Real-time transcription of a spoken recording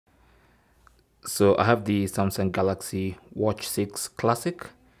So I have the Samsung Galaxy Watch 6 Classic,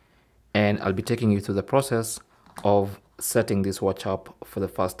 and I'll be taking you through the process of setting this watch up for the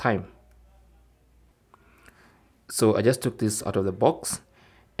first time. So I just took this out of the box,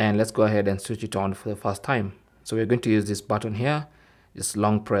 and let's go ahead and switch it on for the first time. So we're going to use this button here. Just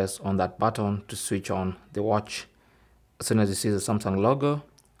long press on that button to switch on the watch. As soon as you see the Samsung logo,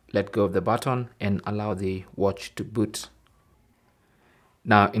 let go of the button and allow the watch to boot.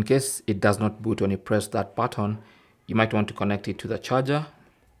 Now, in case it does not boot when you press that button, you might want to connect it to the charger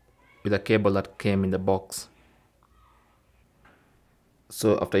with a cable that came in the box.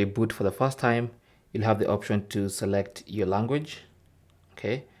 So after you boot for the first time, you'll have the option to select your language.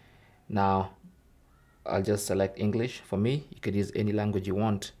 Okay, now I'll just select English. For me, you could use any language you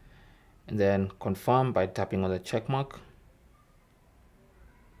want, and then confirm by tapping on the check mark.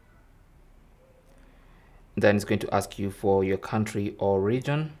 Then it's going to ask you for your country or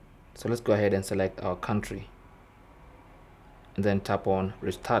region. So let's go ahead and select our country, and then tap on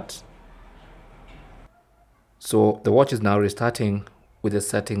restart. So the watch is now restarting with the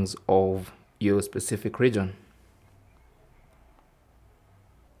settings of your specific region.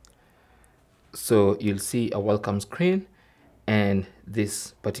 So you'll see a welcome screen and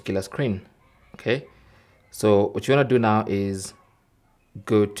this particular screen. Okay, so what you want to do now is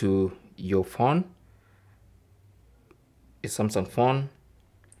go to your phone, a Samsung phone,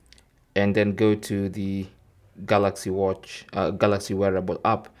 and then go to the Galaxy Watch, Galaxy wearable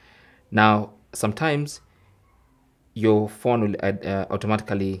app. Now, sometimes your phone will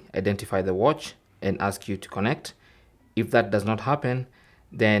automatically identify the watch and ask you to connect. If that does not happen,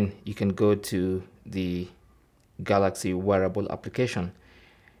 then you can go to the Galaxy wearable application.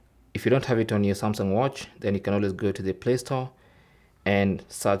 If you don't have it on your Samsung watch, then you can always go to the Play Store and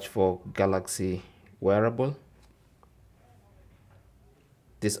search for Galaxy wearable.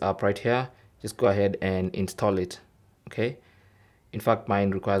 This app right here, just go ahead and install it. Okay, in fact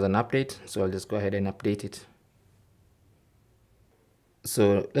mine requires an update, so I'll just go ahead and update it.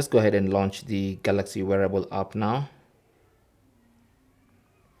 So let's go ahead and launch the Galaxy wearable app now.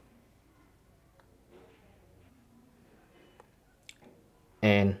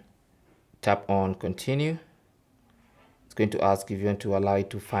 And tap on continue. It's going to ask if you want to allow it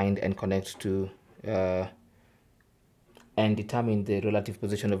to find and connect to and determine the relative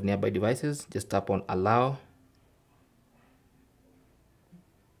position of nearby devices. Just tap on allow,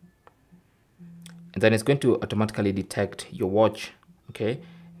 and then it's going to automatically detect your watch. Okay,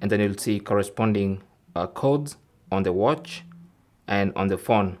 and then you'll see corresponding codes on the watch and on the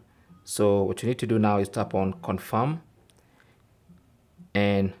phone. So what you need to do now is tap on confirm,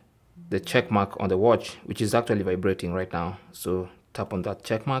 and the check mark on the watch, which is actually vibrating right now. So tap on that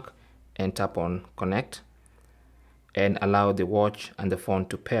check mark and tap on connect, and allow the watch and the phone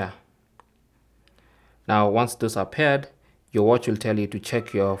to pair. Now, once those are paired, your watch will tell you to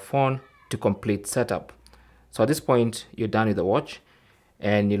check your phone to complete setup. So at this point, you're done with the watch,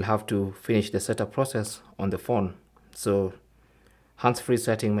 and you'll have to finish the setup process on the phone. So hands-free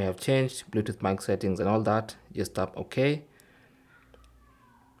setting may have changed, Bluetooth mic settings and all that. Just tap OK.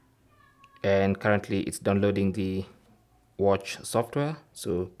 And currently it's downloading the watch software,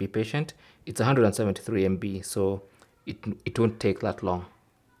 so be patient. It's 173 MB, so it won't take that long.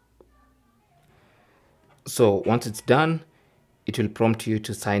 So once it's done, it will prompt you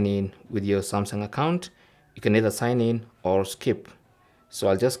to sign in with your Samsung account. You can either sign in or skip. So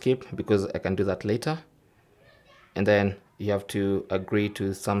I'll just skip because I can do that later. And then you have to agree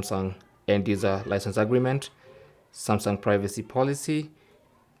to Samsung end user license agreement, Samsung privacy policy,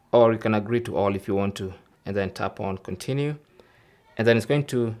 or you can agree to all if you want to, and then tap on continue. And then it's going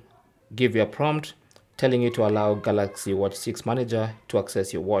to give you a prompt telling you to allow Galaxy Watch 6 Manager to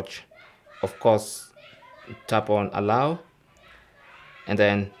access your watch. Of course, tap on allow, and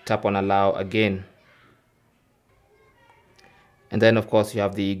then tap on allow again. And then of course you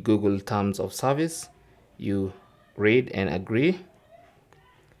have the Google terms of service. You read and agree.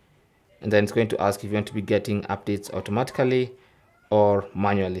 And then it's going to ask if you want to be getting updates automatically or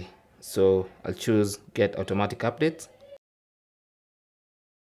manually. So I'll choose get automatic updates.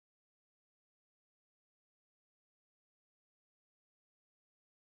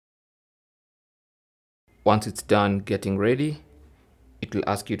 Once it's done getting ready, it will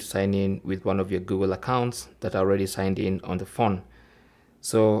ask you to sign in with one of your Google accounts that are already signed in on the phone.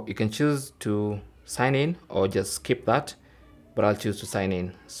 So you can choose to sign in or just skip that, but I'll choose to sign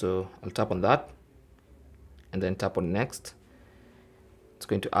in. So I'll tap on that and then tap on next. It's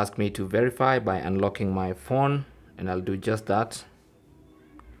going to ask me to verify by unlocking my phone, and I'll do just that.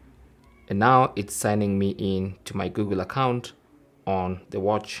 And now it's signing me in to my Google account on the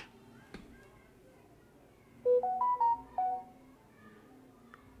watch.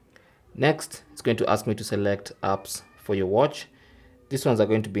 Next, it's going to ask me to select apps for your watch. These ones are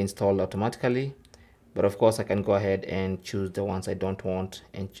going to be installed automatically, but of course I can go ahead and choose the ones I don't want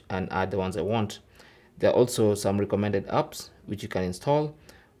and add the ones I want. There are also some recommended apps which you can install,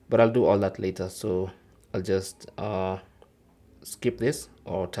 but I'll do all that later. So I'll just skip this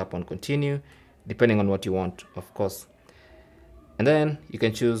or tap on continue, depending on what you want, of course. And then you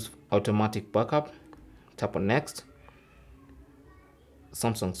can choose automatic backup, tap on next.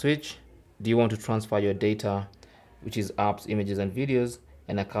 Samsung switch. Do you want to transfer your data, which is apps, images and videos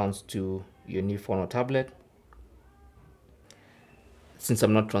and accounts, to your new phone or tablet? Since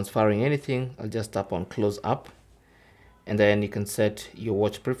I'm not transferring anything, I'll just tap on close app, and then you can set your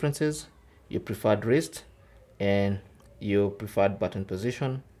watch preferences, your preferred wrist and your preferred button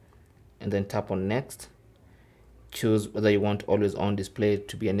position, and then tap on next. Choose whether you want always on display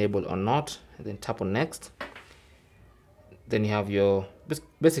to be enabled or not, and then tap on next. Then you have your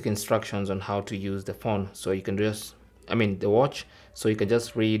basic instructions on how to use the phone, so you can just the watch, so you can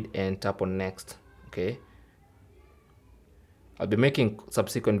just read and tap on next. Okay, I'll be making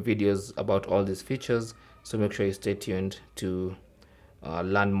subsequent videos about all these features, so make sure you stay tuned to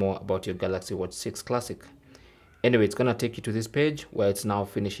learn more about your Galaxy Watch 6 Classic. Anyway, it's gonna take you to this page where it's now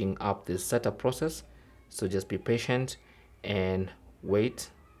finishing up this setup process, so just be patient and wait.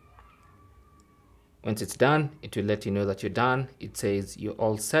 Once it's done, it will let you know that you're done. It says you're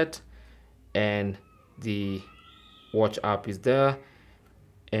all set and the watch app is there,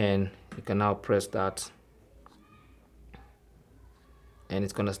 and you can now press that and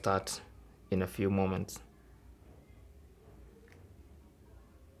it's gonna start in a few moments.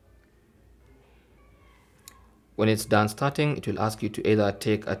 When it's done starting, it will ask you to either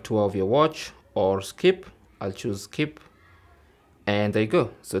take a tour of your watch or skip. I'll choose skip, and there you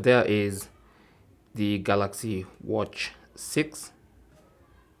go. So there is the Galaxy Watch 6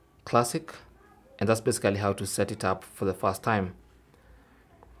 Classic, and that's basically how to set it up for the first time.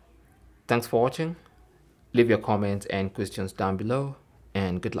 Thanks for watching. Leave your comments and questions down below,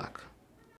 and good luck.